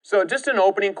So just an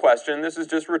opening question. This is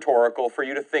just rhetorical for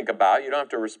you to think about. You don't have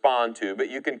to respond to, but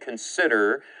you can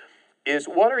consider is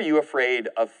what are you afraid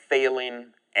of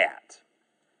failing at?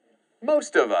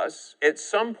 Most of us, at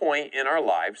some point in our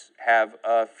lives, have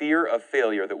a fear of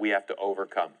failure that we have to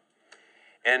overcome.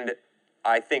 And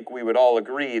I think we would all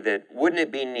agree that wouldn't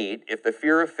it be neat if the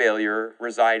fear of failure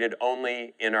resided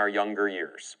only in our younger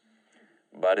years?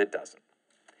 But it doesn't.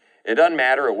 It doesn't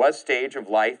matter at what stage of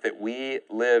life that we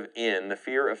live in, the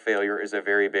fear of failure is a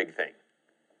very big thing.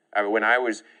 When I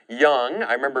was young,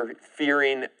 I remember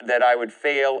fearing that I would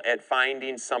fail at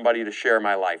finding somebody to share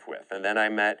my life with. And then I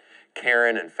met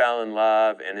Karen and fell in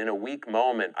love, and in a weak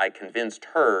moment, I convinced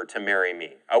her to marry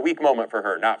me. A weak moment for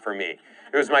her, not for me.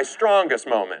 It was my strongest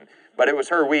moment, but it was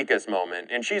her weakest moment.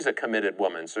 And she's a committed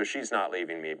woman, so she's not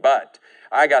leaving me. But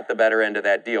I got the better end of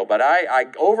that deal. But I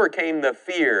overcame the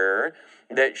fear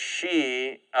that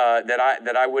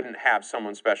that I wouldn't have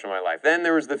someone special in my life. Then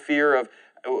there was the fear of,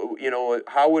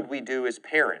 how would we do as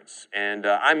parents? And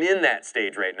I'm in that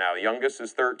stage right now. Youngest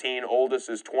is 13, oldest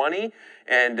is 20,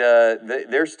 and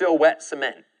they're still wet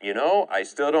cement. I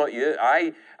still don't.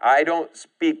 I don't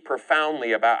speak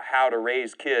profoundly about how to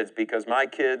raise kids because my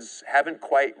kids haven't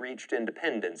quite reached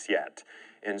independence yet,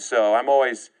 and so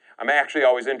I'm actually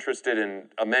always interested in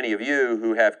many of you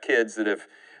who have kids that have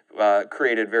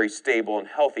created very stable and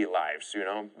healthy lives.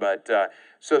 But.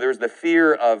 So there's the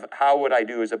fear of how would I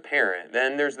do as a parent.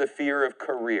 Then there's the fear of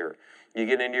career. You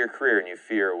get into your career and you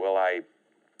fear, will I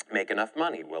make enough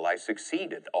money? Will I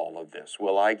succeed at all of this?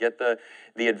 Will I get the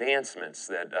advancements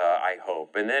that I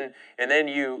hope? And then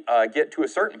you get to a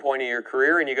certain point in your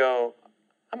career and you go,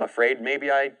 I'm afraid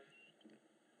maybe I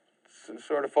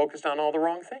sort of focused on all the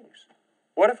wrong things.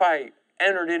 What if I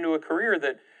entered into a career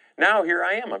that now here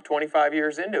I am, I'm 25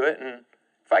 years into it, and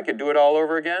if I could do it all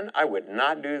over again, I would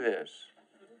not do this.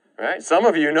 Right? Some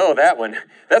of you know that one.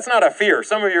 That's not a fear.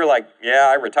 Some of you are like, yeah,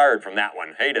 I retired from that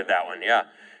one. Hated that one. Yeah,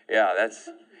 that's...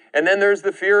 And then there's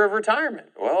the fear of retirement.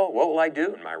 Well, what will I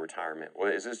do in my retirement?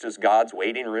 Well, is this just God's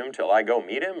waiting room till I go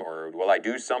meet him? Or will I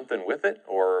do something with it?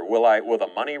 Or will the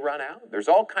money run out? There's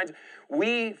all kinds of...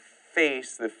 We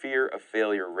face the fear of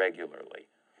failure regularly.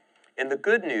 And the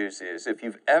good news is, if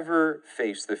you've ever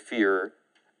faced the fear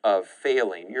of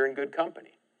failing, you're in good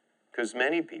company. Because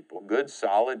many people, good,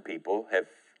 solid people, have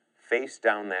faced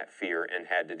down that fear and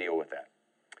had to deal with that.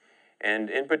 And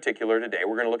in particular today,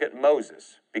 we're going to look at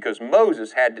Moses, because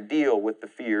Moses had to deal with the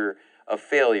fear of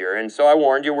failure. And so I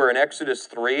warned you, we're in Exodus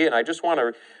 3, and I just want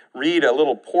to read a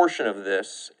little portion of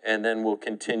this, and then we'll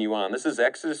continue on. This is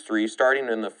Exodus 3, starting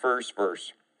in the first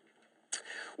verse.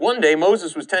 One day,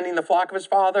 Moses was tending the flock of his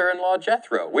father-in-law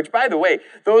Jethro, which, by the way,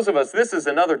 those of us, this is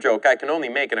another joke I can only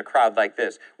make in a crowd like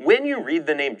this. When you read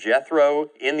the name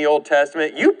Jethro in the Old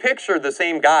Testament, you picture the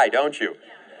same guy, don't you?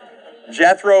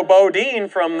 Jethro Bodine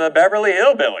from the Beverly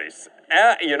Hillbillies.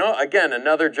 Again,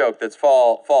 another joke that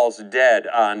falls dead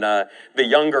on the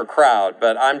younger crowd,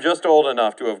 but I'm just old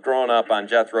enough to have grown up on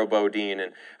Jethro Bodine,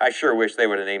 and I sure wish they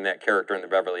would have named that character in the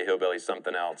Beverly Hillbillies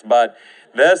something else. But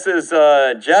this is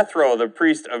Jethro, the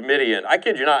priest of Midian. I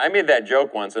kid you not, I made that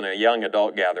joke once in a young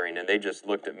adult gathering, and they just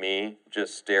looked at me,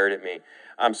 just stared at me.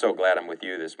 I'm so glad I'm with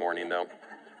you this morning, though.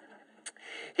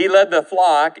 He led the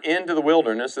flock into the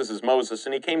wilderness, this is Moses,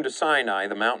 and he came to Sinai,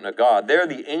 the mountain of God. There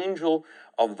the angel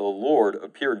of the Lord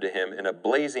appeared to him in a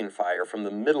blazing fire from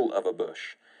the middle of a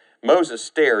bush. Moses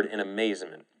stared in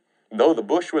amazement. Though the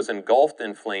bush was engulfed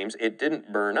in flames, it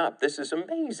didn't burn up. This is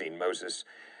amazing, Moses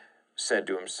said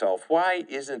to himself. Why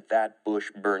isn't that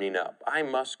bush burning up? I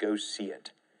must go see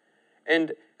it.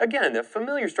 And again, a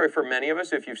familiar story for many of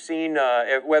us, if you've seen,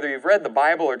 whether you've read the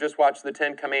Bible or just watched the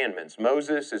Ten Commandments.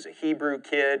 Moses is a Hebrew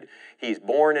kid. He's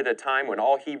born at a time when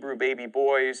all Hebrew baby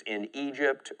boys in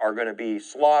Egypt are going to be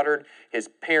slaughtered. His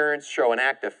parents show an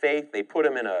act of faith. They put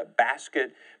him in a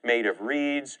basket made of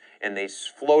reeds, and they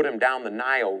float him down the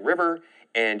Nile River,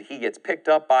 and he gets picked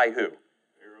up by who?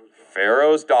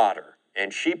 Pharaoh's daughter.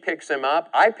 And she picks him up.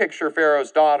 I picture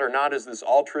Pharaoh's daughter not as this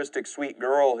altruistic, sweet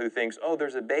girl who thinks, oh,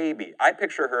 there's a baby. I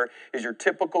picture her as your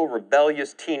typical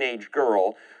rebellious teenage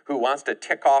girl who wants to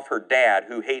tick off her dad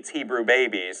who hates Hebrew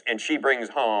babies, and she brings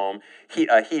home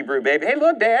a Hebrew baby. Hey,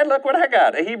 look, Dad, look what I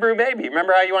got, a Hebrew baby.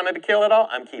 Remember how you wanted to kill it all?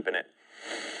 I'm keeping it.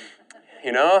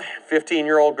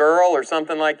 15-year-old girl or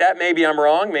something like that. Maybe I'm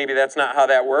wrong. Maybe that's not how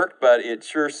that worked, but it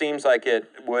sure seems like it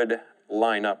would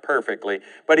line up perfectly.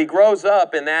 But he grows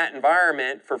up in that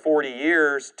environment for 40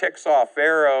 years, ticks off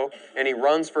Pharaoh, and he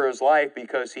runs for his life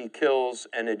because he kills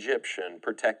an Egyptian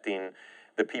protecting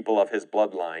the people of his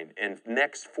bloodline. And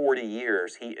next 40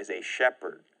 years, he is a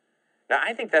shepherd. Now,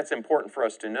 I think that's important for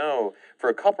us to know for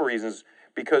a couple reasons.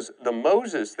 Because the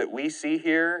Moses that we see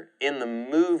here in the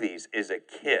movies is a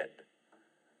kid.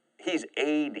 He's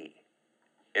 80.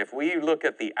 If we look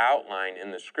at the outline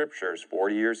in the scriptures,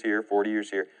 40 years here, 40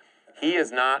 years here, he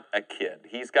is not a kid.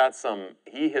 He has got some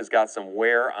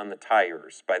wear on the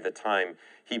tires by the time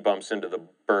he bumps into the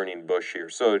burning bush here.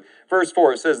 So verse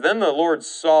 4, it says, "Then the Lord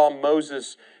saw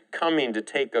Moses coming to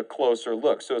take a closer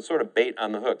look." So it's sort of bait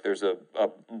on the hook. There's a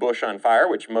bush on fire,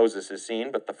 which Moses has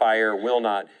seen, but the fire will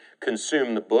not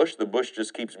consume the bush. The bush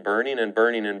just keeps burning and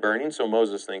burning and burning. So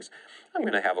Moses thinks, I'm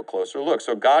going to have a closer look.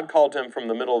 So God called him from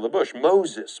the middle of the bush,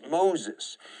 "Moses,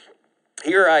 Moses."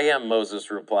 "Here I am,"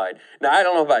 Moses replied. Now, I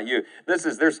don't know about you.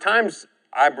 There's times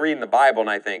I'm reading the Bible and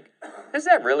I think, is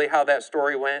that really how that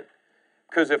story went?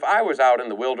 Because if I was out in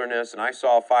the wilderness and I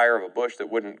saw a fire of a bush that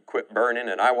wouldn't quit burning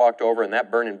and I walked over and that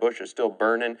burning bush is still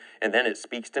burning and then it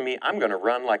speaks to me, I'm going to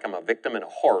run like I'm a victim in a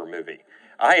horror movie.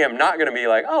 I am not going to be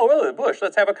like, oh, well, the bush,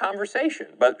 let's have a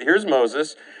conversation. But here's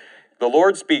Moses. The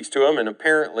Lord speaks to him, and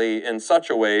apparently in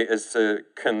such a way as to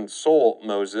console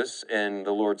Moses, and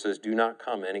the Lord says, "Do not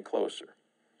come any closer.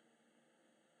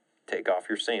 Take off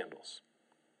your sandals,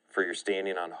 for you're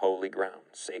standing on holy ground,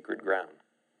 sacred ground.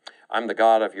 I'm the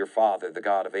God of your father, the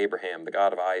God of Abraham, the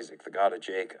God of Isaac, the God of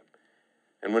Jacob."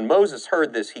 And when Moses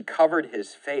heard this, he covered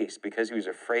his face because he was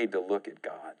afraid to look at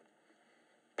God.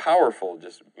 Powerful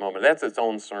just moment. That's its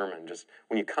own sermon. Just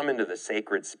when you come into the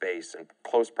sacred space and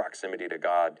close proximity to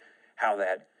God, how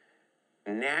that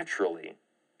naturally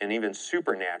and even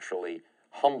supernaturally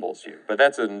humbles you. But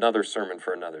that's another sermon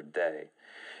for another day.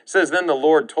 It says, "Then the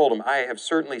Lord told him, I have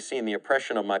certainly seen the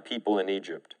oppression of my people in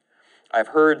Egypt. I've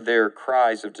heard their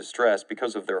cries of distress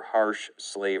because of their harsh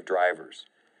slave drivers.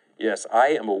 Yes, I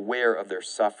am aware of their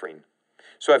suffering.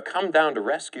 So I've come down to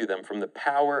rescue them from the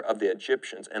power of the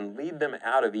Egyptians and lead them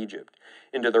out of Egypt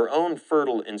into their own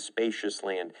fertile and spacious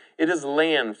land. It is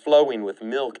land flowing with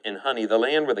milk and honey, the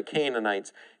land where the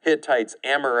Canaanites, Hittites,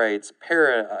 Amorites,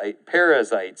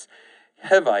 Perizzites,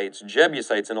 Hivites,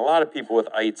 Jebusites, and a lot of people with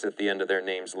ites at the end of their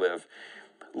names live.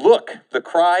 Look, the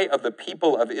cry of the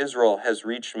people of Israel has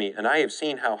reached me, and I have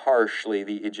seen how harshly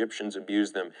the Egyptians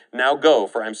abuse them. Now go,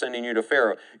 for I'm sending you to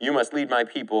Pharaoh. You must lead my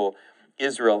people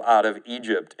Israel out of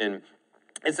Egypt." And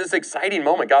it's this exciting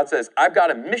moment. God says, I've got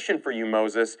a mission for you,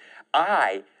 Moses.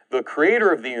 I, the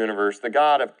creator of the universe, the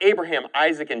God of Abraham,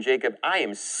 Isaac, and Jacob, I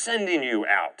am sending you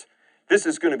out. This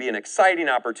is going to be an exciting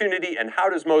opportunity. And how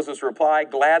does Moses reply?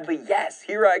 Gladly, yes,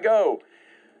 here I go.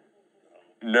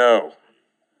 No,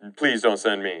 please don't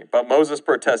send me. But Moses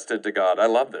protested to God. I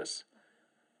love this.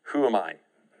 Who am I?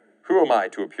 Who am I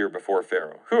to appear before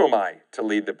Pharaoh? Who am I to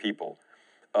lead the people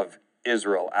of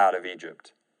Israel out of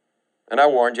Egypt? And I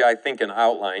warned you, I think in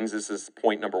outlines, this is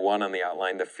point number one on the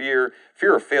outline, the fear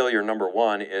of failure number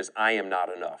one is I am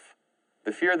not enough.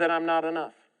 The fear that I'm not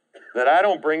enough, that I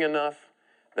don't bring enough,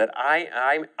 that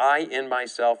I in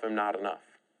myself am not enough.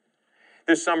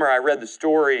 This summer I read the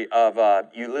story of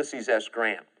Ulysses S.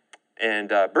 Grant,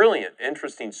 and brilliant,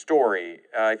 interesting story.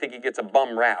 I think he gets a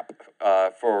bum rap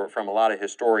from a lot of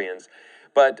historians.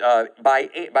 But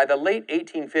by the late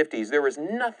 1850s, there was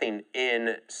nothing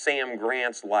in Sam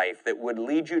Grant's life that would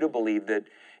lead you to believe that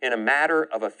in a matter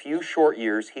of a few short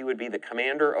years, he would be the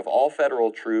commander of all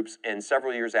federal troops, and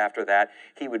several years after that,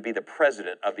 he would be the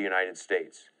president of the United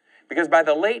States. Because by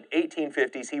the late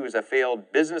 1850s, he was a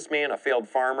failed businessman, a failed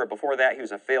farmer. Before that, he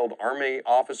was a failed army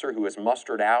officer who was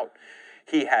mustered out.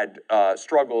 He had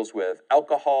struggles with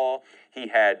alcohol. He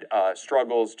had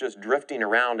struggles just drifting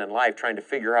around in life, trying to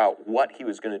figure out what he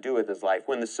was going to do with his life.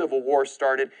 When the Civil War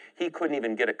started, he couldn't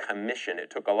even get a commission. It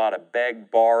took a lot of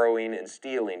borrowing, and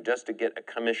stealing just to get a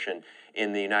commission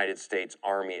in the United States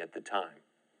Army at the time.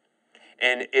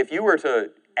 And if you were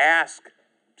to ask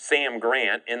Sam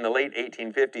Grant in the late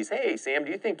 1850s, hey, Sam,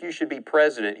 do you think you should be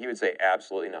president? He would say,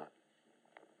 absolutely not.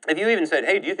 If you even said,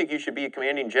 hey, do you think you should be a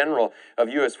commanding general of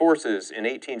U.S. forces in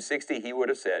 1860? He would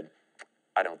have said,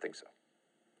 I don't think so.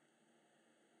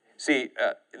 See,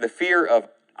 the fear of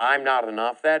I'm not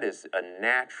enough, that is a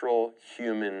natural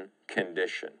human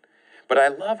condition. But I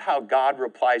love how God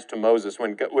replies to Moses.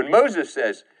 When Moses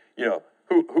says,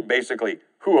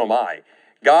 who am I?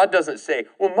 God doesn't say,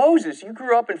 well, Moses, you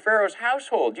grew up in Pharaoh's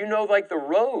household. You know, like the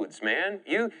roads, man.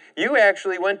 You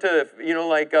actually went to,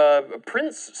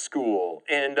 Prince school.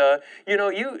 And,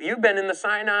 you've been in the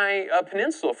Sinai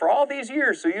Peninsula for all these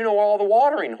years. So you know all the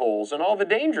watering holes and all the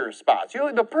dangerous spots.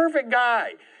 You're the perfect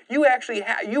guy. You actually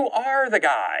you are the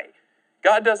guy.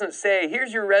 God doesn't say,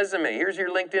 here's your resume. Here's your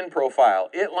LinkedIn profile.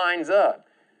 It lines up.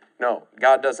 No,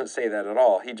 God doesn't say that at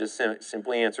all. He just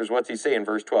simply answers. What's he say in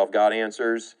verse 12? God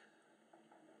answers,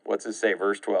 what's it say,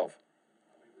 verse 12?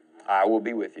 I will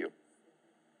be with you.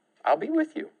 I'll be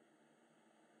with you.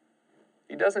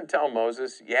 He doesn't tell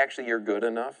Moses, you're good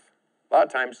enough. A lot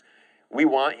of times we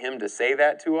want him to say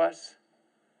that to us.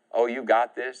 Oh, you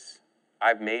got this.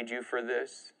 I've made you for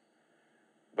this.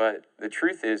 But the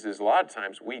truth is a lot of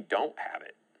times we don't have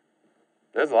it.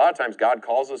 There's a lot of times God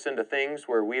calls us into things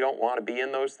where we don't want to be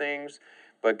in those things.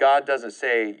 But God doesn't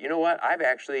say, you know what, I've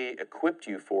actually equipped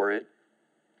you for it.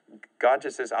 God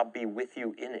just says, I'll be with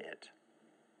you in it.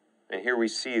 And here we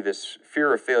see this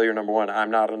fear of failure, number one,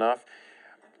 I'm not enough.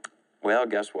 Well,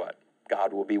 guess what?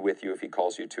 God will be with you if he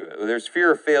calls you to it. There's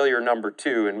fear of failure, number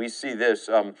two, and we see this.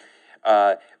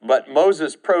 But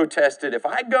Moses protested, if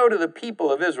I go to the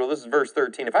people of Israel, this is verse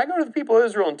 13, if I go to the people of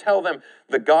Israel and tell them,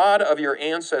 the God of your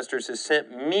ancestors has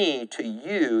sent me to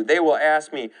you, they will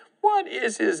ask me, what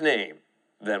is his name?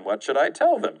 Then what should I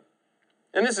tell them?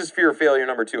 And this is fear of failure,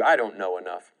 number two, I don't know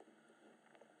enough.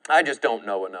 I just don't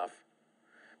know enough.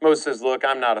 Moses says, look,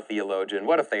 I'm not a theologian.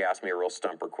 What if they ask me a real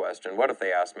stumper question? What if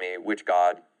they ask me, which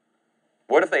God?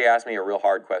 What if they ask me a real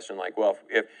hard question like, well,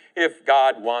 if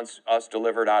God wants us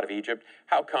delivered out of Egypt,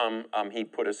 how come he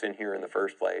put us in here in the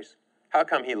first place? How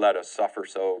come he let us suffer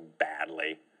so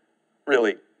badly?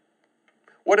 Really?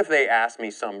 What if they ask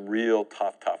me some real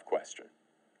tough question?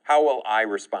 How will I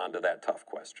respond to that tough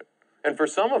question? And for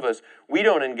some of us, we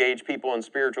don't engage people in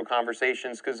spiritual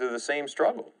conversations because of the same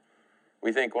struggle.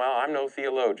 We think, well, I'm no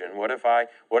theologian. What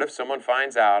if someone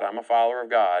finds out I'm a follower of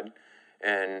God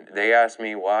and they ask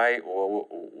me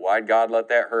why'd God let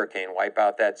that hurricane wipe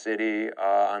out that city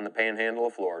on the panhandle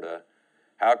of Florida?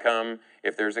 How come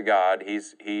if there's a God,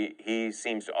 he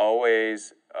seems to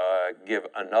always give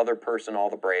another person all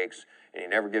the breaks and he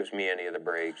never gives me any of the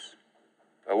breaks?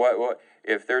 What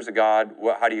if there's a God,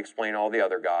 how do you explain all the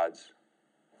other gods?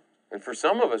 And for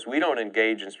some of us, we don't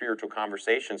engage in spiritual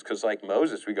conversations because like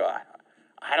Moses, we go,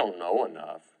 I don't know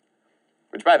enough.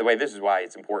 Which, by the way, this is why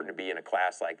it's important to be in a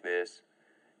class like this,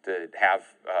 to have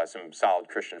some solid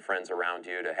Christian friends around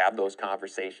you, to have those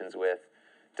conversations with,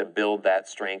 to build that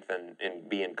strength and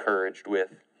be encouraged with.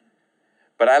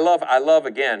 But I love,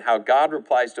 again, how God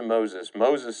replies to Moses.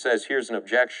 Moses says, here's an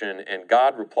objection, and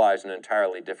God replies in an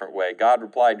entirely different way. God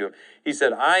replied to him. He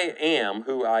said, I am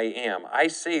who I am. I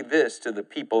say this to the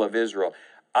people of Israel.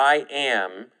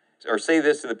 Say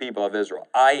this to the people of Israel.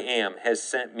 I am has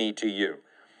sent me to you.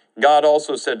 God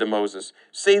also said to Moses,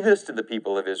 say this to the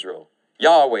people of Israel.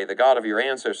 Yahweh, the God of your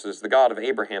ancestors, the God of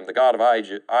Abraham, the God of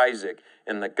Isaac,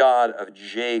 and the God of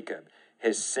Jacob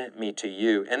has sent me to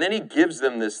you. And then he gives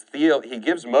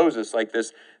Moses like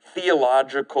this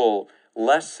theological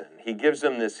lesson. He gives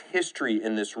them this history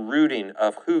and this rooting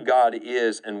of who God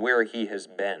is and where he has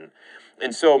been.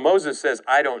 And so Moses says,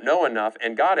 I don't know enough,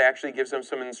 and God actually gives them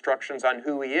some instructions on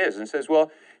who he is and says,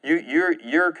 well,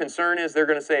 your concern is they're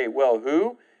going to say, well,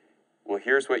 who? Well,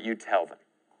 here's what you tell them.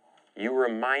 You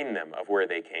remind them of where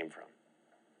they came from.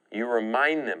 You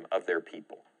remind them of their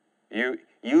people. You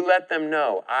let them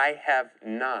know, I have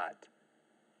not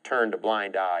turned a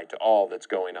blind eye to all that's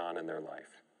going on in their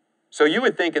life. So you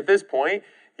would think at this point,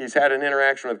 he's had an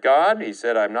interaction with God. He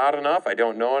said, I'm not enough. I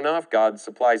don't know enough. God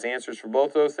supplies answers for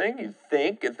both those things. You'd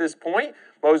think at this point,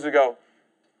 Moses would go,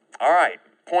 all right,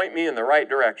 point me in the right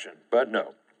direction. But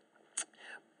no.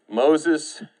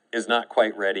 Moses is not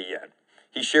quite ready yet.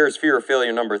 He shares fear of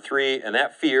failure number 3, and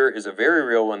that fear is a very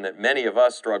real one that many of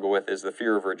us struggle with, is the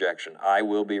fear of rejection. I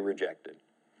will be rejected.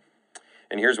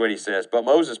 And here's what he says. But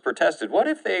Moses protested, what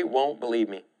if they won't believe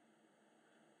me?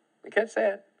 We catch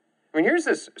that? I mean, here's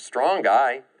this strong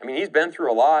guy. I mean, he's been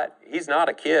through a lot. He's not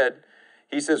a kid.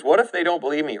 He says, what if they don't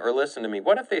believe me or listen to me?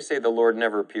 What if they say the Lord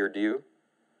never appeared to you?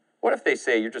 What if they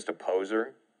say you're just a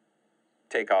poser?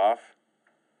 Take off.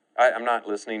 I'm not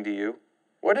listening to you.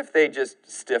 What if they just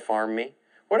stiff-arm me?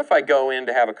 What if I go in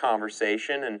to have a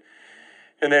conversation and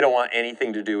they don't want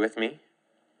anything to do with me?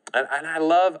 And I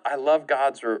love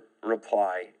God's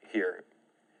reply here,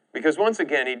 because once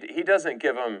again he doesn't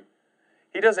give them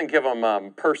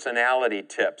personality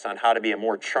tips on how to be a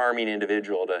more charming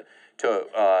individual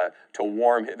to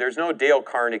warm. There's no Dale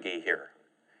Carnegie here.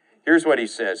 Here's what he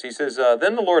says. He says,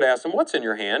 then the Lord asked him, what's in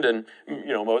your hand? And,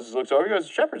 Moses looks over, he goes,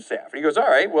 shepherd's staff. And he goes, all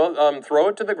right, well, throw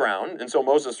it to the ground. And so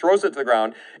Moses throws it to the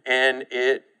ground, and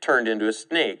it turned into a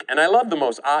snake. And I love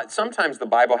sometimes the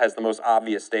Bible has the most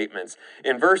obvious statements.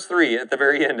 In verse 3, at the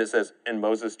very end, it says, and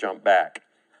Moses jumped back.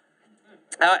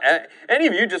 Any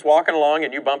of you just walking along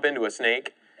and you bump into a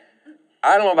snake?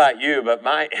 I don't know about you, but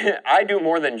I do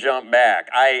more than jump back.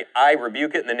 I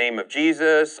rebuke it in the name of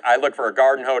Jesus. I look for a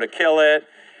garden hoe to kill it.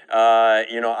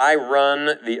 I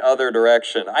run the other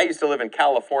direction. I used to live in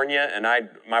California, and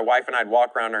my wife and I'd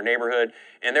walk around our neighborhood,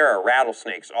 and there are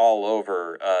rattlesnakes all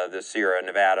over the Sierra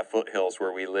Nevada foothills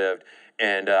where we lived.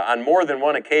 And on more than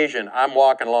one occasion, I'm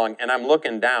walking along, and I'm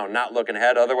looking down, not looking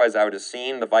ahead. Otherwise, I would have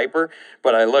seen the viper.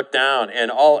 But I look down,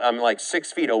 and I'm like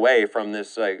 6 feet away from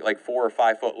this like 4 or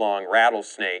 5 foot long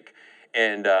rattlesnake,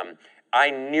 and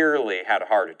I nearly had a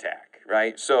heart attack.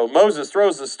 Right? So Moses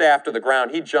throws the staff to the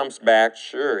ground. He jumps back.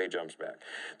 Sure, he jumps back.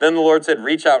 Then the Lord said,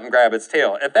 reach out and grab its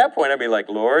tail. At that point, I'd be like,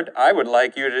 Lord, I would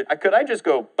like you to, could I just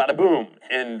go bada boom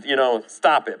and,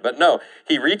 stop it? But no,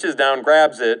 he reaches down,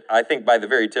 grabs it, I think by the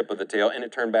very tip of the tail, and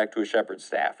it turned back to a shepherd's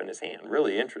staff in his hand.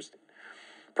 Really interesting.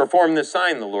 Perform this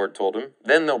sign, the Lord told him.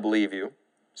 Then they'll believe you.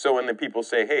 So when the people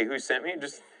say, hey, who sent me?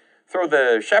 Just throw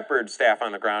the shepherd's staff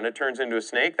on the ground. It turns into a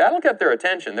snake. That'll get their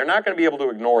attention. They're not going to be able to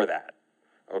ignore that.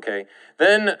 Okay,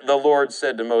 then the Lord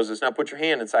said to Moses, now put your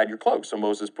hand inside your cloak. So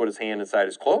Moses put his hand inside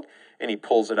his cloak, and he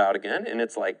pulls it out again, and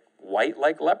it's like white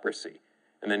like leprosy.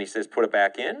 And then he says, put it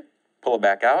back in, pull it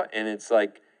back out, and it's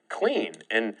like clean.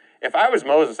 And if I was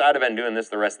Moses, I'd have been doing this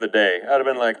the rest of the day. I'd have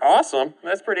been like, awesome,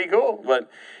 that's pretty cool. But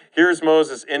here's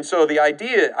Moses. And so the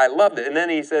idea, I loved it. And then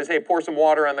he says, hey, pour some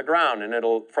water on the ground, and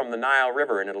it'll, from the Nile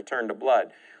River, and it'll turn to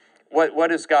blood. What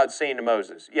is God saying to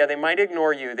Moses? Yeah, they might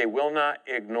ignore you. They will not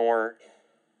ignore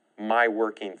my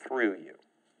working through you.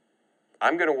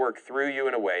 I'm going to work through you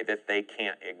in a way that they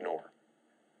can't ignore.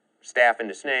 Staff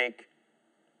into snake,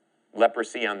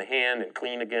 leprosy on the hand and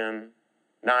clean again,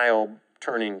 Nile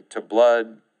turning to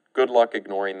blood. Good luck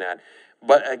ignoring that.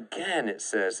 But again, it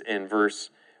says in verse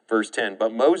 10,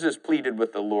 but Moses pleaded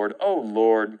with the Lord, oh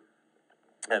Lord,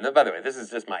 and then, by the way, this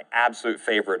is just my absolute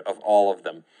favorite of all of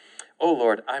them. Oh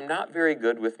Lord, I'm not very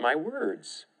good with my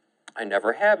words. I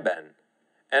never have been.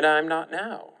 And I'm not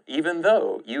now, even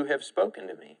though you have spoken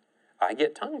to me. I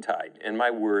get tongue-tied, and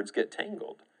my words get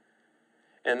tangled.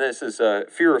 And this is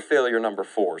fear of failure number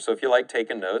 4. So if you like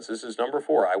taking notes, this is number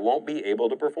 4. I won't be able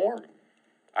to perform.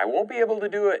 I won't be able to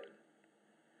do it.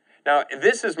 Now,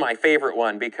 this is my favorite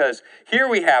one because here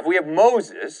we have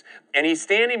Moses, and he's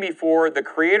standing before the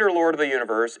Creator, Lord of the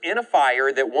universe, in a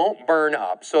fire that won't burn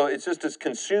up. So it's just this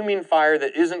consuming fire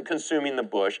that isn't consuming the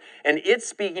bush, and it's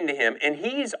speaking to him, and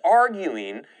he is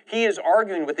arguing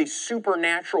with a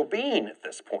supernatural being at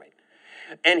this point.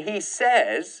 And he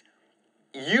says,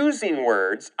 using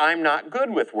words, I'm not good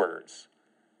with words.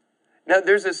 Now,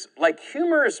 there's this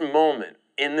humorous moment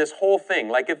in this whole thing.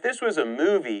 Like if this was a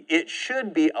movie, it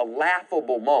should be a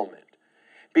laughable moment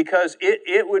because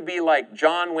it would be like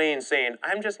John Wayne saying,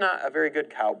 I'm just not a very good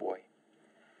cowboy.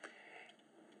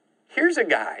 Here's a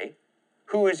guy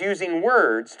who is using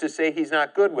words to say he's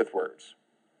not good with words.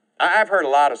 I've heard a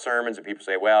lot of sermons and people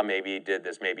say, well, maybe he did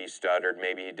this, maybe he stuttered,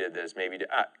 maybe he did this, maybe he did.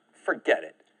 Forget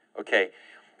it, okay?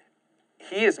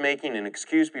 He is making an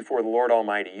excuse before the Lord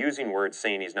Almighty using words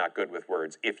saying he's not good with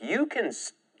words. If you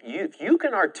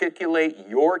can articulate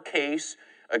your case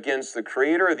against the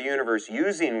Creator of the universe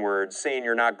using words, saying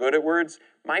you're not good at words,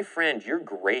 my friend, you're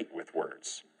great with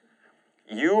words.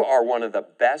 You are one of the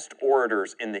best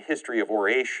orators in the history of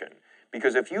oration.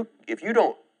 Because if you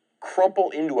don't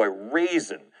crumple into a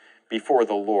raisin before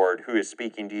the Lord who is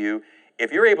speaking to you,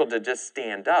 if you're able to just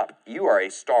stand up, you are a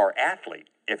star athlete.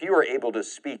 If you are able to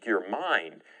speak your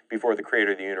mind before the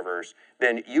Creator of the universe,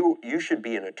 then you should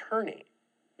be an attorney.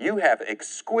 You have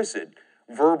exquisite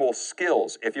verbal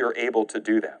skills if you're able to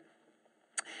do that.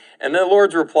 And the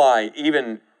Lord's reply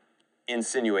even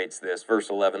insinuates this. Verse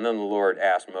 11, then the Lord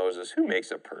asked Moses, who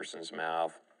makes a person's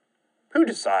mouth? Who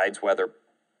decides whether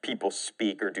people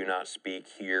speak or do not speak,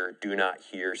 hear, do not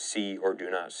hear, see or do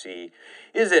not see?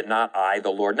 Is it not I, the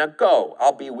Lord? Now go,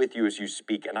 I'll be with you as you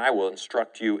speak, and I will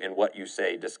instruct you in what you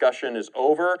say. Discussion is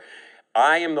over.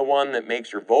 I am the one that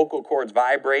makes your vocal cords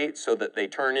vibrate so that they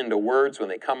turn into words when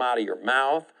they come out of your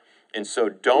mouth. And so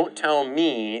don't tell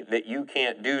me that you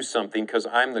can't do something because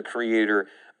I'm the creator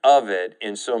of it.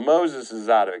 And so Moses is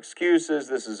out of excuses.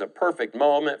 This is a perfect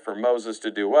moment for Moses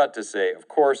to do what? To say, of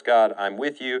course, God, I'm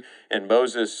with you. And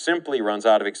Moses simply runs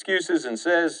out of excuses and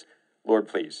says, Lord,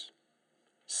 please,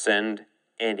 send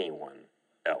anyone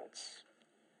else.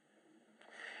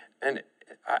 And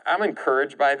I'm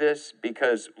encouraged by this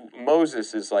because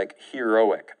Moses is like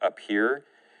heroic up here,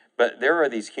 but there are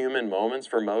these human moments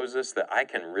for Moses that I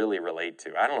can really relate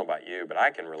to. I don't know about you, but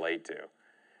I can relate to.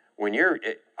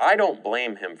 I don't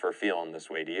blame him for feeling this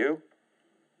way, do you?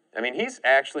 I mean, he's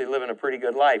actually living a pretty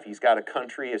good life. He's got a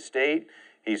country estate.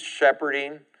 He's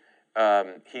shepherding.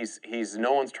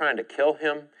 No one's trying to kill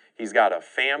him. He's got a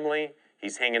family.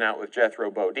 He's hanging out with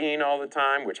Jethro Bodine all the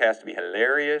time, which has to be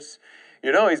hilarious.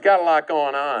 He's got a lot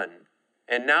going on.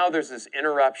 And now there's this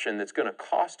interruption that's going to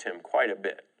cost him quite a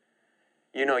bit.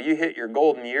 You know, you hit your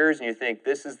golden years and you think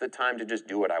this is the time to just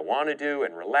do what I want to do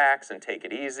and relax and take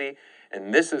it easy.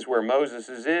 And this is where Moses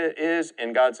is.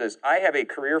 And God says, I have a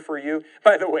career for you.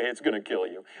 By the way, it's going to kill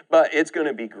you, but it's going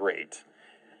to be great.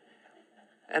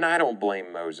 And I don't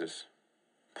blame Moses.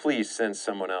 Please send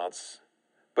someone else.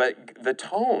 But the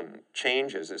tone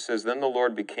changes. It says, then the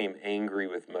Lord became angry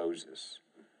with Moses.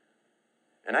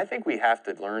 And I think we have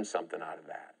to learn something out of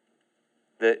that.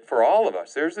 That for all of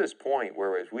us, there's this point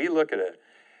where as we look at it,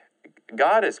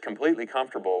 God is completely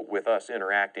comfortable with us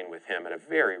interacting with him at a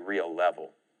very real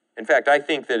level. In fact, I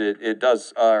think that it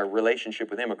does our relationship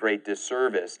with him a great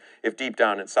disservice if deep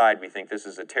down inside we think this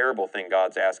is a terrible thing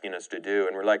God's asking us to do.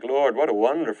 And we're like, Lord, what a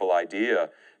wonderful idea.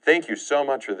 Thank you so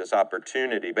much for this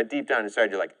opportunity. But deep down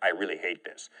inside, you're like, I really hate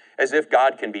this. As if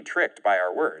God can be tricked by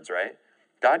our words, right?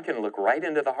 God can look right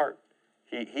into the heart.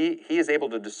 He is able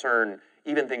to discern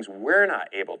even things we're not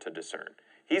able to discern.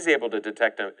 He's able to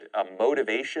detect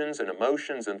motivations and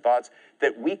emotions and thoughts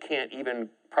that we can't even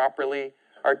properly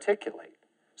articulate.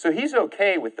 So he's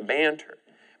okay with the banter,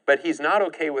 but he's not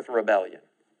okay with rebellion.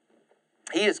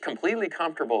 He is completely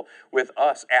comfortable with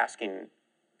us asking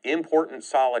important,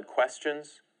 solid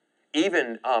questions,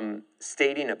 even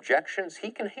stating objections.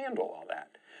 He can handle all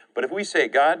that. But if we say,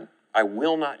 God, I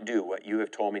will not do what you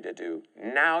have told me to do,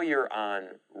 now you're on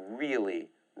really,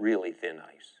 really thin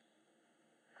ice.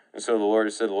 And so the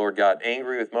Lord got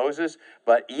angry with Moses,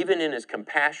 but even in his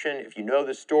compassion, if you know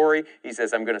the story, he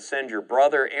says, I'm going to send your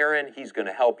brother Aaron. He's going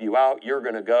to help you out. You're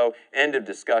going to go. End of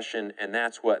discussion, and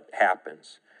that's what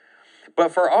happens.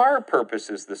 But for our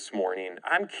purposes this morning,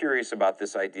 I'm curious about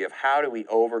this idea of how do we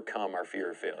overcome our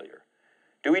fear of failure?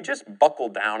 Do we just buckle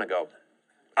down and go,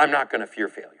 I'm not going to fear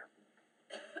failure?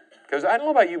 Because I don't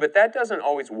know about you, but that doesn't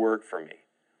always work for me.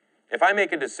 If I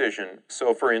make a decision,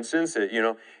 so for instance,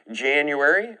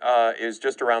 January is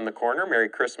just around the corner. Merry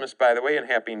Christmas, by the way, and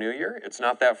Happy New Year. It's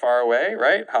not that far away,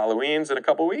 right? Halloween's in a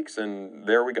couple weeks, and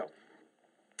there we go.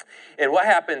 And what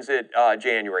happens at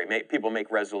January? People make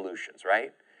resolutions,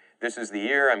 right? This is the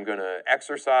year I'm going to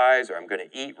exercise, or I'm going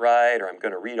to eat right, or I'm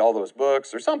going to read all those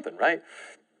books, or something, right?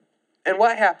 And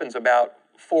what happens about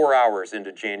 4 hours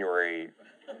into January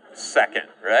 2nd,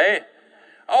 right?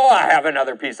 Oh, I have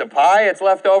another piece of pie. It's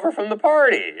left over from the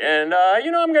party. And,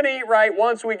 I'm going to eat right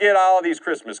once we get all of these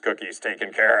Christmas cookies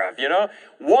taken care of,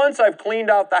 Once I've cleaned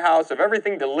out the house of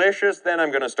everything delicious, then I'm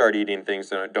going to start eating things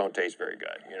that don't taste very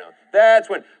good, That's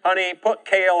when, honey, put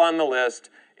kale on the list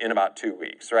in about 2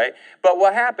 weeks, right? But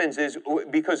what happens is,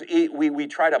 because we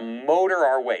try to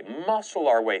muscle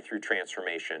our way through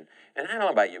transformation. And I don't know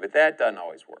about you, but that doesn't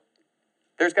always work.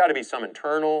 There's got to be some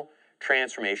internal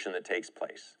transformation that takes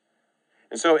place.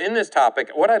 And so in this topic,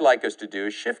 what I'd like us to do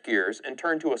is shift gears and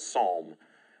turn to a psalm.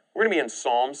 We're going to be in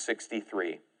Psalm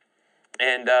 63.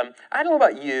 And I don't know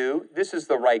about you, this is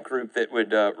the right group that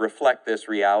would reflect this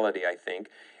reality, I think.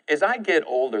 As I get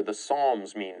older, the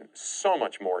Psalms mean so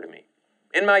much more to me.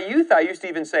 In my youth, I used to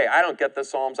even say, I don't get the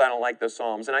Psalms, I don't like the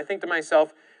Psalms. And I think to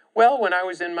myself, well, when I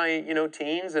was in my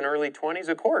teens and early 20s,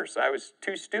 of course, I was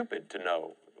too stupid to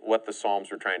know what the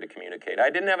Psalms were trying to communicate. I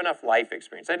didn't have enough life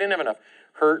experience. I didn't have enough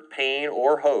hurt, pain,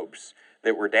 or hopes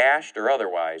that were dashed or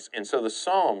otherwise. And so the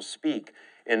Psalms speak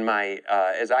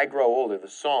as I grow older, the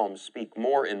Psalms speak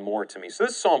more and more to me. So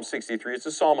this is Psalm 63. It's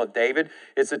a Psalm of David.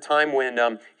 It's a time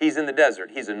when he's in the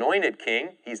desert. He's anointed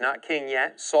king. He's not king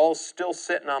yet. Saul's still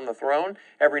sitting on the throne.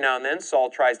 Every now and then, Saul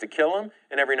tries to kill him,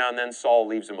 and every now and then, Saul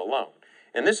leaves him alone.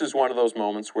 And this is one of those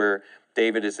moments where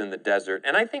David is in the desert.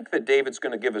 And I think that David's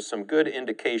going to give us some good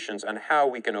indications on how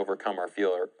we can overcome our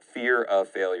fear of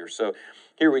failure. So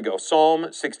here we go.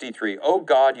 Psalm 63. Oh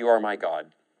God, you are my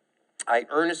God. I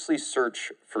earnestly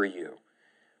search for you.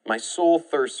 My soul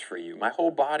thirsts for you. My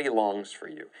whole body longs for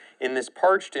you in this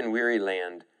parched and weary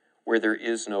land where there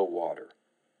is no water.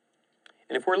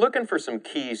 And if we're looking for some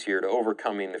keys here to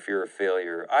overcoming the fear of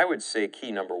failure, I would say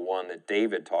key number one that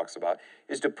David talks about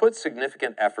is to put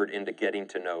significant effort into getting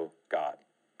to know God.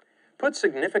 Put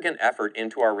significant effort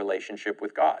into our relationship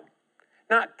with God.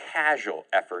 Not casual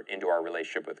effort into our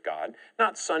relationship with God.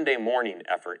 Not Sunday morning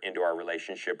effort into our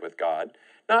relationship with God.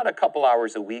 Not a couple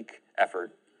hours a week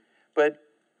effort. But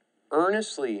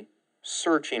earnestly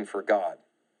searching for God.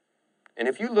 And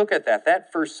if you look at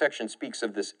that first section speaks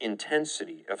of this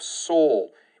intensity of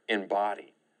soul and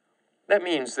body. That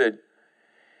means that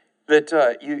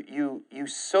you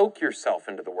soak yourself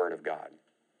into the Word of God.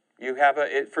 You have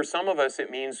for some of us,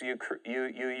 it means you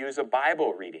use a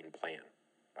Bible reading plan.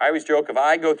 I always joke, if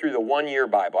I go through the 1-year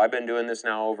Bible, I've been doing this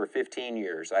now over 15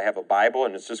 years. I have a Bible,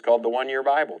 and it's just called the 1-year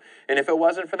Bible. And if it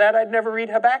wasn't for that, I'd never read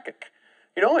Habakkuk.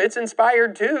 You know, it's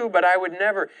inspired too, but I would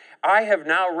never. I have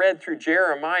now read through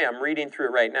Jeremiah. I'm reading through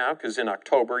it right now because in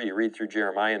October you read through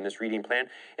Jeremiah in this reading plan.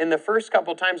 And the first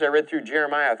couple times I read through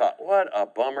Jeremiah, I thought, what a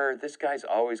bummer. This guy's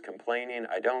always complaining.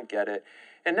 I don't get it.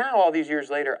 And now all these years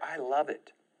later, I love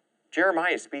it.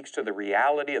 Jeremiah speaks to the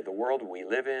reality of the world we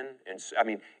live in. And I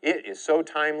mean, it is so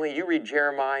timely. You read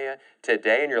Jeremiah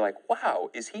today and you're like, wow,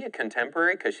 is he a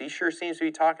contemporary? Because he sure seems to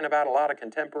be talking about a lot of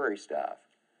contemporary stuff.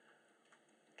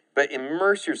 But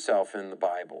immerse yourself in the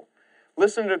Bible.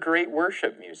 Listen to great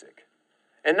worship music.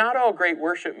 And not all great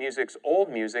worship music's old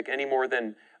music any more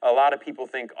than a lot of people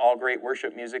think all great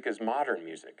worship music is modern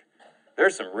music.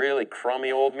 There's some really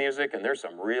crummy old music and there's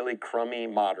some really crummy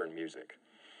modern music.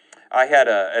 I had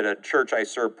at a church I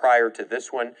served prior to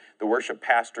this one, the worship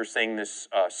pastor sang this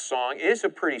song. It is a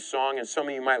pretty song, and some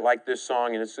of you might like this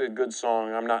song, and it's a good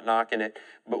song. I'm not knocking it,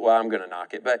 but well, I'm going to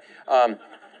knock it. But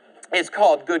it's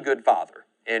called Good, Good Father.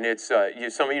 And it's,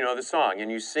 some of you know the song, and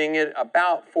you sing it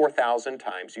about 4,000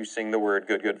 times. You sing the word,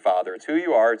 good, good Father. It's who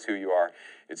you are, it's who you are,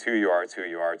 it's who you are, it's who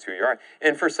you are, it's who you are.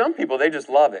 And for some people, they just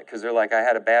love it, because they're like, I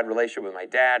had a bad relationship with my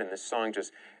dad, and this song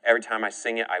just, every time I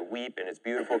sing it, I weep, and it's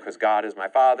beautiful, because God is my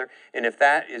Father. And if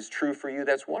that is true for you,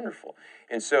 that's wonderful.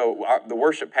 And so the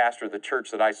worship pastor of the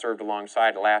church that I served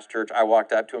alongside, the last church, I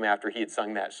walked up to him after he had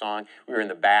sung that song. We were in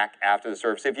the back after the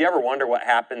service. If you ever wonder what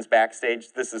happens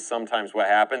backstage, this is sometimes what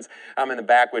happens. I'm in the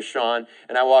back with Sean,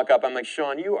 and I walk up. I'm like,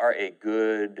 Sean, you are a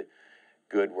good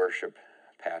worship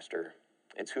pastor.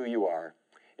 It's who you are.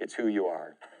 It's who you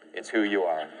are. It's who you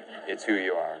are. It's who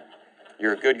you are.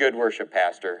 You're a good worship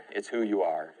pastor. It's who you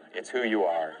are. It's who you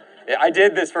are. I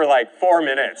did this for like 4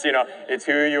 minutes, you know. It's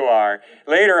who you are.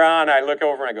 Later on, I look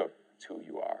over and I go, it's who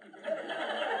you are.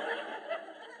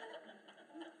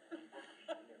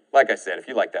 Like I said, if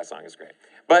you like that song, it's great.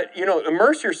 But, you know,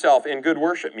 immerse yourself in good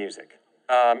worship music.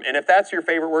 And if that's your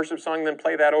favorite worship song, then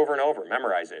play that over and over.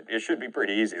 Memorize it. It should be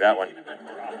pretty easy, that one.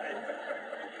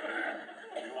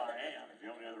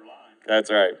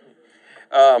 That's right.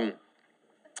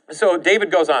 So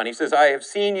David goes on. He says, I have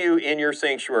seen you in your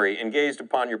sanctuary and gazed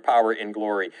upon your power and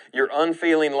glory. Your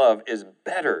unfailing love is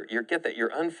better. Get that?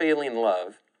 Your unfailing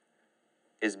love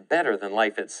is better than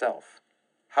life itself.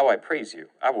 How I praise you.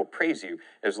 I will praise you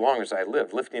as long as I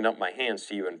live, lifting up my hands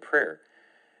to you in prayer.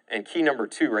 And key number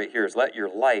 2 right here is let your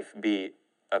life be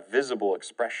a visible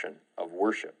expression of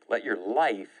worship. Let your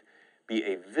life be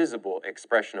a visible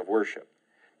expression of worship.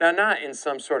 Now, not in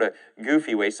some sort of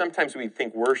goofy way. Sometimes we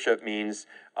think worship means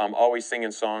always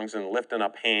singing songs and lifting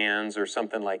up hands or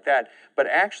something like that. But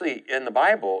actually, in the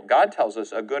Bible, God tells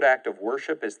us a good act of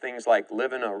worship is things like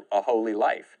living a holy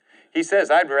life. He says,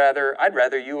 I'd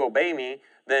rather you obey me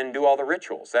than do all the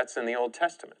rituals. That's in the Old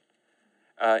Testament.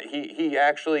 He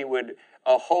actually would,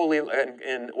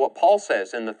 and what Paul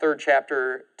says in the 3rd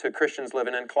chapter to Christians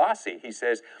living in Colossae, he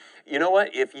says, you know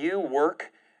what, if you work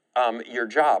your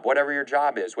job, whatever your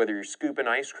job is, whether you're scooping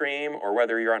ice cream or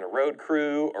whether you're on a road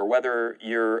crew or whether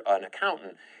you're an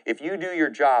accountant, if you do your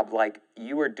job like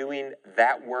you are doing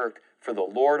that work for the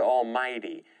Lord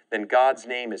Almighty, then God's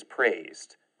name is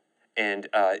praised. And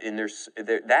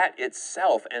that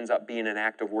itself ends up being an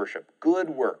act of worship. Good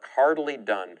work, heartily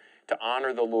done to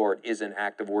honor the Lord is an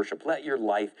act of worship. Let your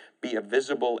life be a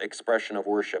visible expression of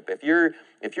worship. If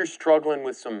you're struggling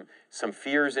with some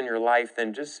fears in your life,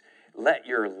 then just let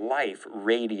your life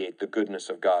radiate the goodness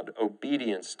of God,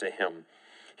 obedience to Him.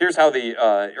 Here's how the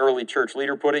early church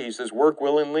leader put it. He says, work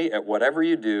willingly at whatever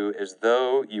you do as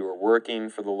though you are working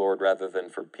for the Lord rather than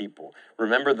for people.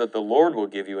 Remember that the Lord will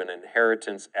give you an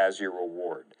inheritance as your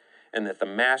reward, and that the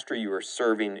master you are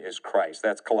serving is Christ.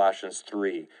 That's Colossians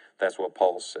 3. That's what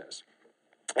Paul says.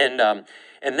 And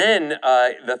then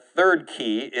the third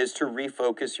key is to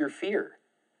refocus your fear.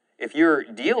 If you're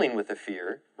dealing with a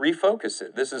fear, refocus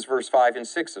it. This is verse 5 and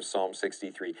 6 of Psalm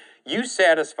 63. You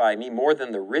satisfy me more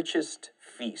than the richest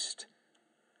feast.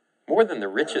 More than the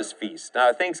richest feast.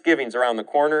 Now, Thanksgiving's around the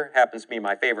corner. Happens to be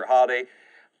my favorite holiday.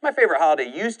 My favorite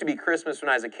holiday used to be Christmas when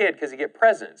I was a kid because you get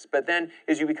presents. But then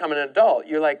as you become an adult,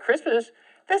 you're like, Christmas?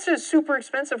 That's a super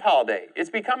expensive holiday.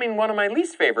 It's becoming one of my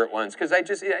least favorite ones because I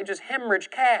just hemorrhage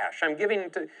cash. I'm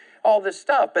giving to all this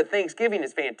stuff. But Thanksgiving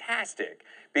is fantastic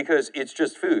because it's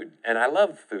just food, and I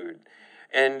love food.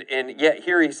 And yet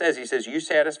here he says, you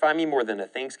satisfy me more than a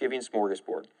Thanksgiving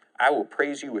smorgasbord. I will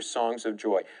praise you with songs of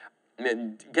joy.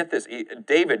 And get this,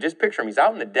 David, just picture him. He's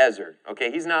out in the desert,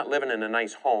 okay? He's not living in a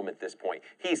nice home at this point.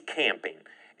 He's camping.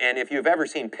 And if you've ever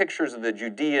seen pictures of the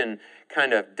Judean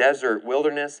kind of desert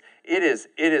wilderness, it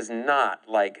is not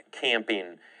like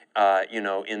camping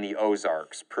in the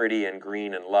Ozarks, pretty and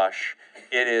green and lush.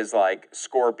 It is like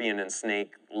scorpion and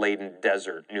snake-laden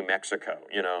desert, New Mexico.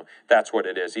 That's what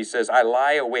it is. He says, I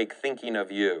lie awake thinking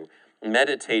of you,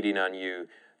 meditating on you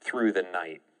through the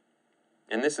night.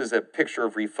 And this is a picture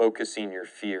of refocusing your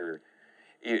fear.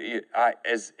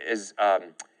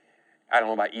 I don't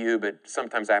know about you, but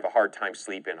sometimes I have a hard time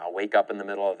sleeping. I'll wake up in the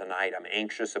middle of the night. I'm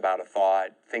anxious about a thought,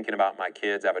 thinking about my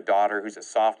kids. I have a daughter who's a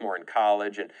sophomore in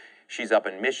college, and she's up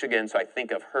in Michigan, so I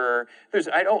think of her.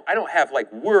 I don't have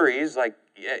like worries,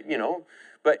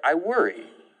 but I worry,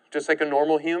 just like a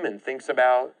normal human thinks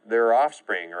about their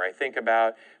offspring, or I think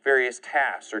about various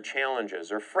tasks or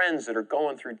challenges or friends that are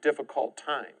going through difficult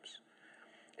times.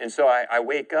 And so I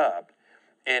wake up.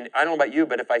 And I don't know about you,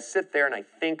 but if I sit there and I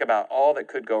think about all that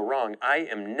could go wrong, I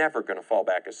am never going to fall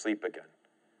back asleep again.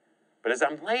 But as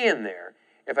I'm laying there,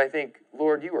 if I think,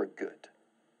 Lord, you are good.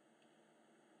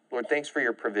 Lord, thanks for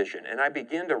your provision. And I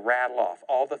begin to rattle off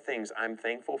all the things I'm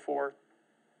thankful for,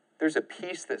 there's a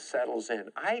peace that settles in.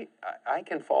 I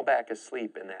can fall back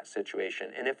asleep in that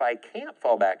situation. And if I can't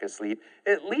fall back asleep,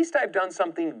 at least I've done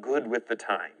something good with the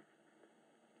time.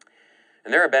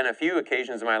 And there have been a few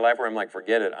occasions in my life where I'm like,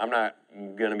 forget it. I'm not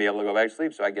going to be able to go back to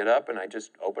sleep. So I get up and I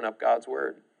just open up God's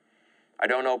Word. I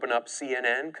don't open up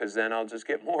CNN because then I'll just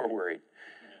get more worried.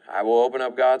 I will open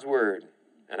up God's Word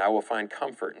and I will find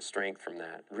comfort and strength from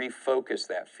that. Refocus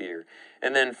that fear.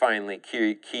 And then finally,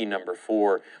 key number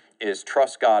 4 is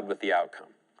trust God with the outcome.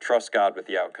 Trust God with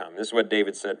the outcome. This is what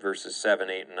David said, verses 7,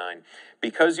 8, and 9.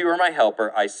 Because you are my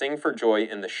helper, I sing for joy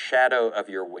in the shadow of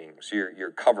your wings, your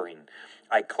covering.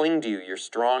 I cling to you, your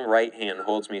strong right hand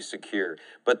holds me secure.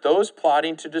 But those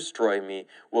plotting to destroy me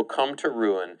will come to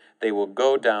ruin. They will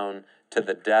go down to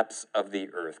the depths of the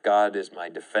earth. God is my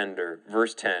defender.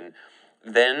 Verse 10,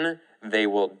 then they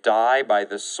will die by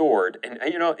the sword. And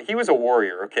he was a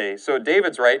warrior, okay? So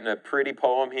David's writing a pretty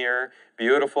poem here,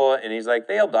 beautiful, and he's like,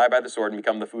 they'll die by the sword and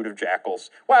become the food of jackals.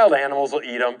 Wild animals will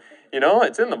eat them.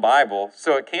 It's in the Bible,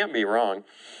 so it can't be wrong.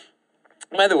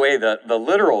 By the way,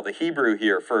 the Hebrew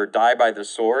here for die by the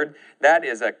sword, that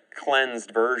is a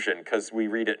cleansed version because we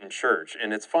read it in church.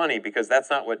 And it's funny because that's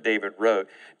not what David wrote.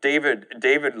 David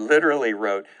literally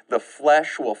wrote, the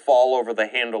flesh will fall over the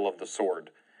handle of the sword.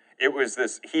 It was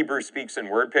this Hebrew speaks in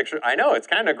word picture. I know, it's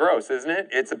kind of gross, isn't it?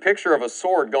 It's a picture of a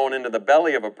sword going into the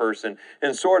belly of a person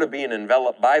and sort of being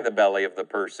enveloped by the belly of the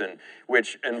person,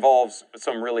 which involves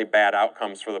some really bad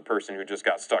outcomes for the person who just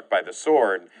got stuck by the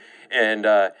sword.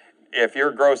 And if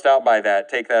you're grossed out by that,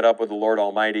 take that up with the Lord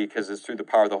Almighty, because it's through the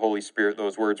power of the Holy Spirit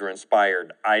those words were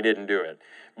inspired. I didn't do it.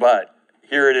 But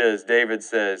here it is. David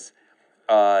says,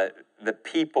 the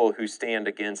people who stand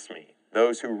against me,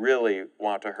 those who really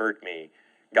want to hurt me,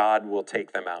 God will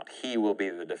take them out. He will be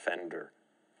the defender.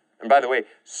 And by the way,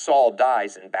 Saul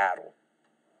dies in battle.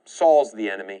 Saul's the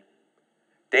enemy.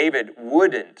 David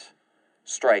wouldn't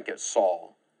strike at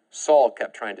Saul. Saul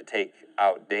kept trying to take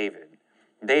out David.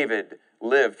 David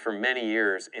lived for many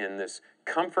years in this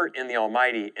comfort in the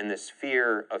Almighty, in this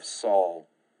fear of Saul.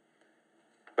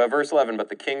 But verse 11, but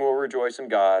the king will rejoice in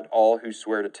God. All who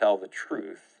swear to tell the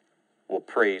truth will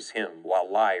praise him,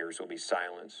 while liars will be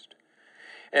silenced.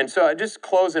 And so I just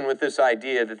closing with this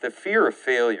idea that the fear of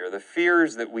failure, the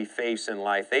fears that we face in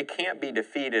life, they can't be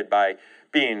defeated by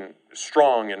being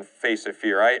strong in face of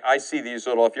fear. I see these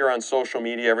if you're on social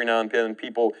media every now and then,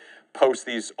 people post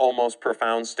these almost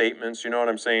profound statements. You know what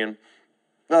I'm saying?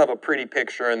 They'll have a pretty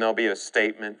picture and there'll be a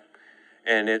statement,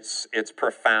 and it's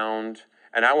profound.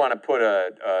 And I want to put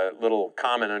a little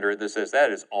comment under it that says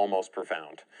that is almost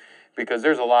profound, because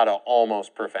there's a lot of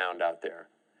almost profound out there.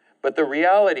 But the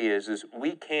reality is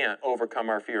we can't overcome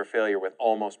our fear of failure with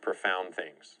almost profound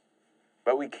things.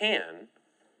 But we can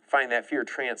find that fear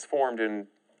transformed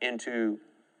into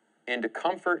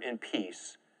comfort and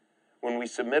peace when we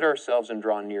submit ourselves and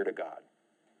draw near to God.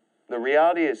 The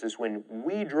reality is when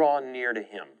we draw near to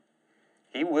him,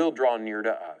 he will draw near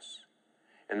to us.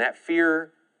 And that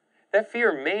fear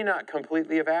may not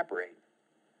completely evaporate.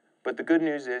 But the good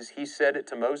news is he said it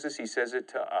to Moses, he says it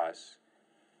to us.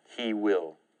 He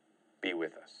will be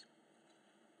with us.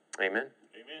 Amen?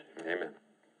 Amen. Amen.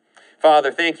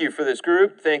 Father, thank you for this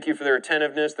group. Thank you for their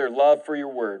attentiveness, their love for your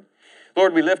word.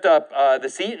 Lord, we lift up the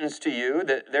Seatons to you,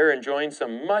 that they're enjoying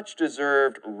some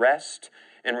much-deserved rest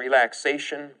and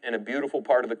relaxation in a beautiful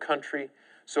part of the country.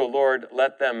 So, Lord,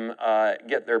 let them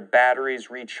get their batteries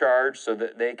recharged so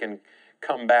that they can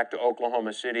come back to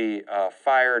Oklahoma City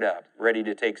fired up, ready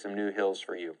to take some new hills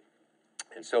for you.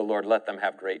 And so, Lord, let them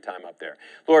have great time up there.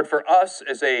 Lord, for us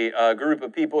as a group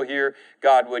of people here,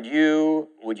 God, would you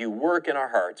work in our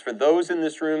hearts? For those in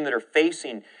this room that are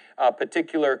facing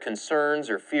particular concerns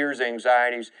or fears,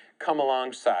 anxieties, come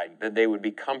alongside, that they would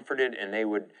be comforted and they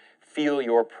would feel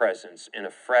your presence in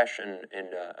a fresh and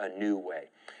a new way.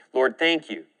 Lord, thank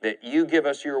you that you give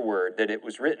us your word, that it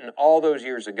was written all those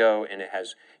years ago and it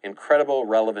has incredible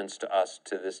relevance to us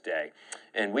to this day.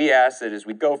 And we ask that as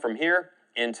we go from here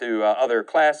into other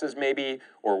classes maybe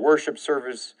or worship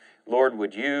service, Lord,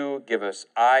 would you give us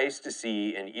eyes to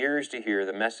see and ears to hear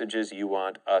the messages you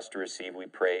want us to receive, we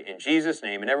pray in Jesus'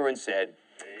 name. And everyone said,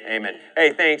 Amen.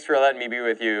 Hey, thanks for letting me be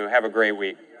with you. Have a great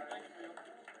week.